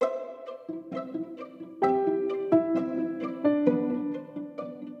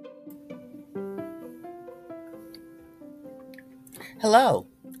Hello,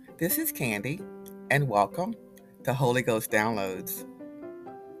 this is Candy, and welcome to Holy Ghost Downloads.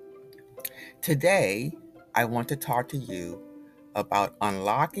 Today, I want to talk to you about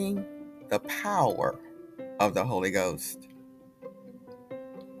unlocking the power of the Holy Ghost.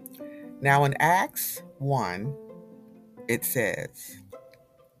 Now, in Acts 1, it says,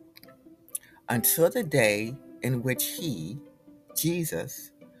 until the day in which he,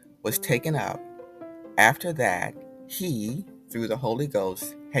 Jesus, was taken up, after that, he, through the Holy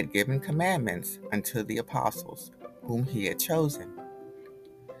Ghost, had given commandments unto the apostles whom he had chosen,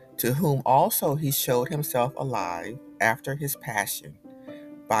 to whom also he showed himself alive after his passion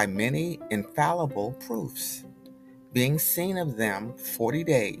by many infallible proofs, being seen of them 40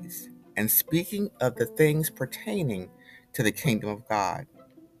 days, and speaking of the things pertaining to the kingdom of God,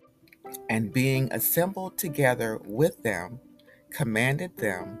 and being assembled together with them, commanded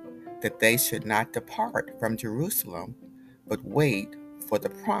them that they should not depart from Jerusalem, but wait for the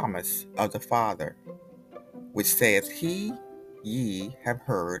promise of the Father, which saith he, ye have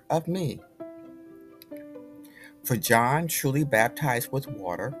heard of me. For John truly baptized with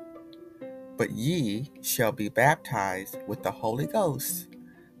water, but ye shall be baptized with the Holy Ghost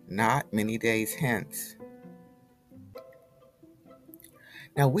not many days hence.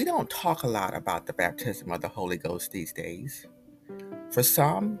 Now, we don't talk a lot about the baptism of the Holy Ghost these days. For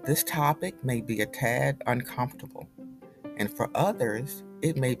some, this topic may be a tad uncomfortable, and for others,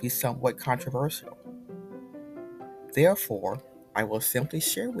 it may be somewhat controversial. Therefore, I will simply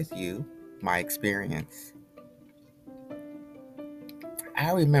share with you my experience.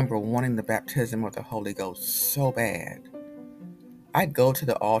 I remember wanting the baptism of the Holy Ghost so bad. I'd go to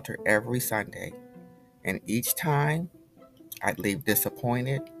the altar every Sunday, and each time I'd leave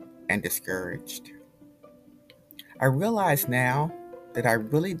disappointed and discouraged. I realize now that I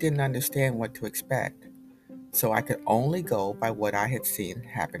really didn't understand what to expect, so I could only go by what I had seen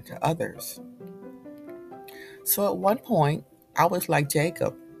happen to others. So at one point, I was like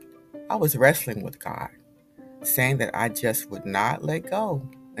Jacob. I was wrestling with God, saying that I just would not let go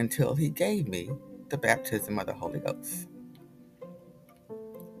until He gave me the baptism of the Holy Ghost.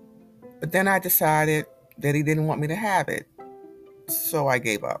 But then I decided that He didn't want me to have it, so I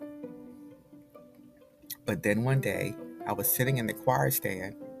gave up. But then one day, I was sitting in the choir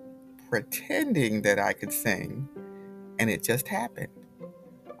stand pretending that I could sing, and it just happened.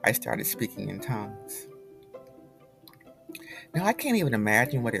 I started speaking in tongues. Now, I can't even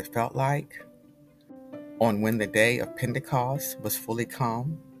imagine what it felt like on when the day of Pentecost was fully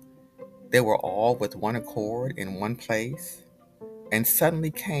come. They were all with one accord in one place, and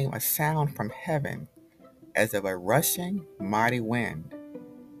suddenly came a sound from heaven as of a rushing mighty wind,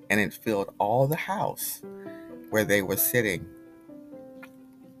 and it filled all the house where they were sitting.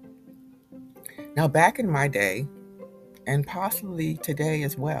 Now, back in my day, and possibly today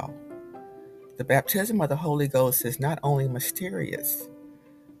as well, the baptism of the Holy Ghost is not only mysterious,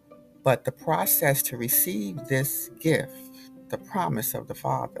 but the process to receive this gift, the promise of the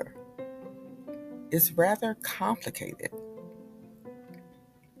Father, is rather complicated.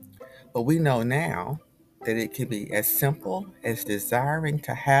 But we know now that it can be as simple as desiring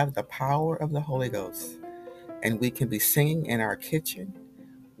to have the power of the Holy Ghost, and we can be singing in our kitchen,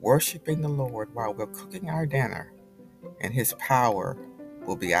 worshiping the Lord while we're cooking our dinner, and His power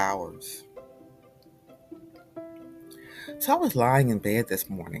will be ours. So I was lying in bed this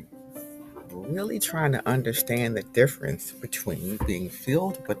morning, really trying to understand the difference between being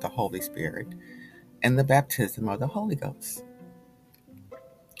filled with the Holy Spirit and the baptism of the Holy Ghost.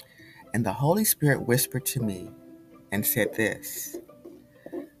 And the Holy Spirit whispered to me and said this,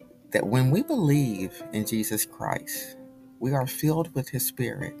 that when we believe in Jesus Christ, we are filled with His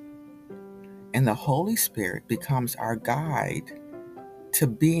Spirit, and the Holy Spirit becomes our guide to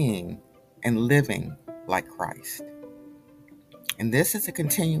being and living like Christ. And this is a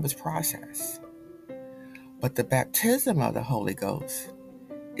continuous process. But the baptism of the Holy Ghost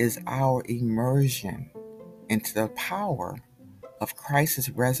is our immersion into the power of Christ's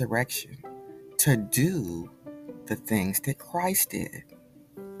resurrection to do the things that Christ did.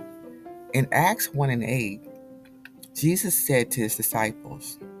 In Acts 1 and 8, Jesus said to His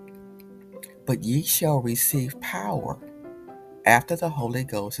disciples, but ye shall receive power after the Holy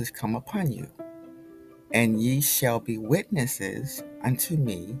Ghost has come upon you, and ye shall be witnesses unto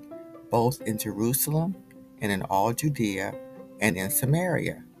me both in Jerusalem and in all Judea and in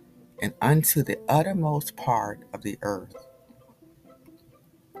Samaria, and unto the uttermost part of the earth.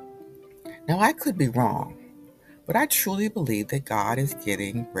 Now, I could be wrong, but I truly believe that God is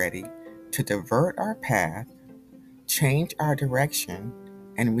getting ready to divert our path, change our direction,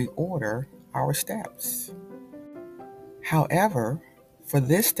 and reorder our steps. However, For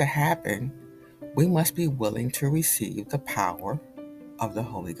this to happen, we must be willing to receive the power of the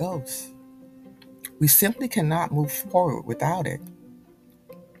Holy Ghost. We simply cannot move forward without it.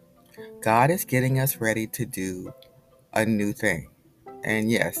 God is getting us ready to do a new thing.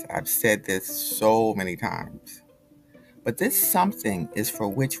 And yes, I've said this so many times. But this something is for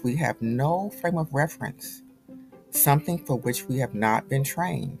which we have no frame of reference, something for which we have not been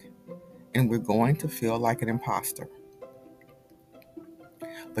trained, and we're going to feel like an imposter.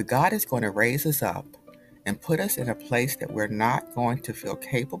 But God is going to raise us up and put us in a place that we're not going to feel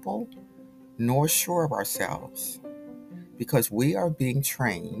capable nor sure of ourselves, because we are being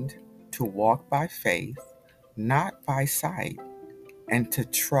trained to walk by faith, not by sight, and to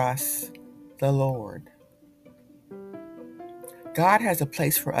trust the Lord. God has a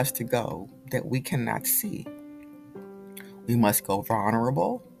place for us to go that we cannot see. We must go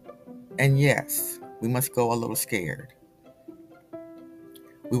vulnerable, and yes, we must go a little scared.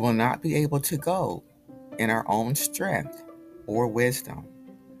 We will not be able to go in our own strength or wisdom,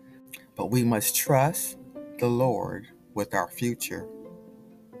 but we must trust the Lord with our future.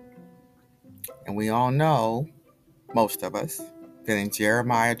 And we all know, most of us, that in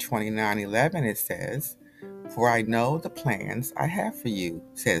Jeremiah 29:11 it says, "For I know the plans I have for you,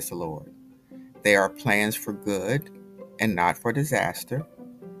 says the Lord. They are plans for good and not for disaster."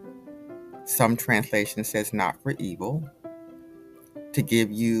 Some translation says not for evil, to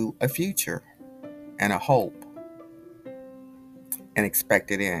give you a future and a hope, an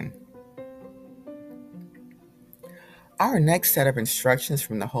expected end. Our next set of instructions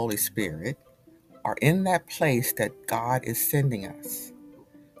from the Holy Spirit are in that place that God is sending us.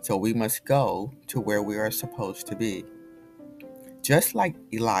 So we must go to where we are supposed to be. Just like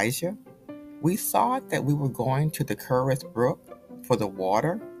Elijah, we thought that we were going to the Cherith Brook for the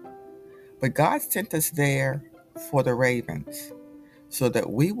water, but God sent us there for the ravens, so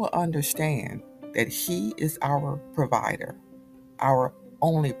that we will understand that He is our provider, our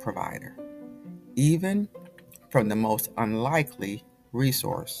only provider, even from the most unlikely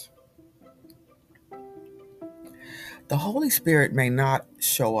resource. The Holy Spirit may not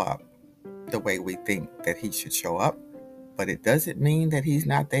show up the way we think that He should show up, but it doesn't mean that He's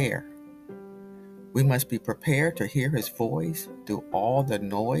not there. We must be prepared to hear His voice through all the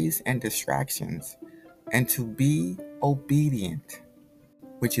noise and distractions, and to be obedient,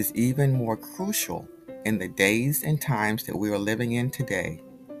 which is even more crucial in the days and times that we are living in today.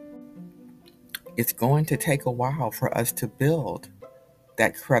 It's going to take a while for us to build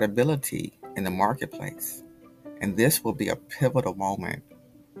that credibility in the marketplace, and this will be a pivotal moment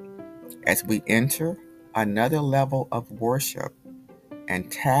as we enter another level of worship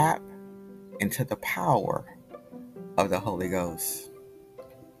and tap into the power of the Holy Ghost.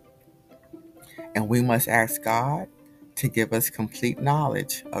 And we must ask God to give us complete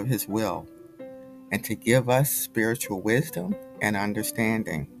knowledge of His will and to give us spiritual wisdom and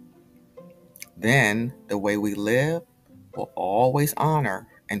understanding. Then the way we live will always honor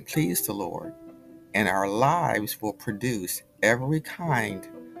and please the Lord, and our lives will produce every kind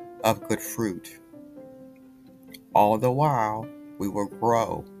of good fruit. All the while, we will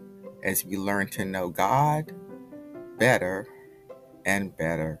grow as we learn to know God better and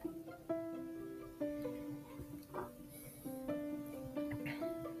better.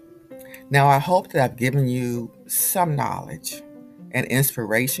 Now, I hope that I've given you some knowledge and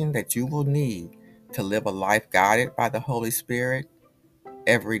inspiration that you will need to live a life guided by the Holy Spirit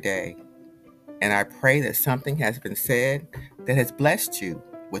every day. And I pray that something has been said that has blessed you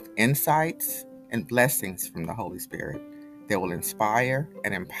with insights and blessings from the Holy Spirit that will inspire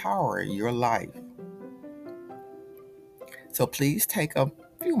and empower your life. So please take a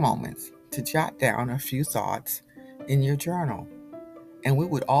few moments to jot down a few thoughts in your journal. And we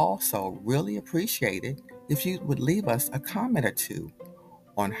would also really appreciate it if you would leave us a comment or two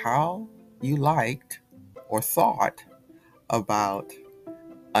on how you liked or thought about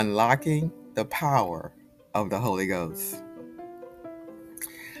unlocking the power of the Holy Ghost.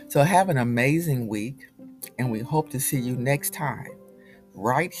 So have an amazing week, and we hope to see you next time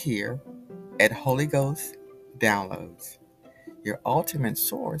right here at Holy Ghost Downloads, your ultimate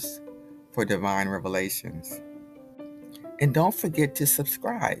source for divine revelations. And don't forget to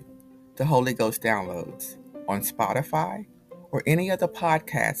subscribe to Holy Ghost Downloads on Spotify or any other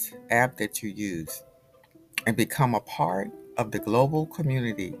podcast app that you use, and become a part of the global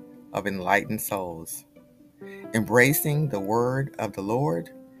community of enlightened souls, embracing the word of the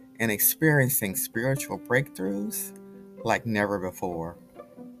Lord and experiencing spiritual breakthroughs like never before.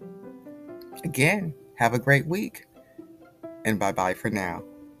 Again, have a great week, and bye-bye for now.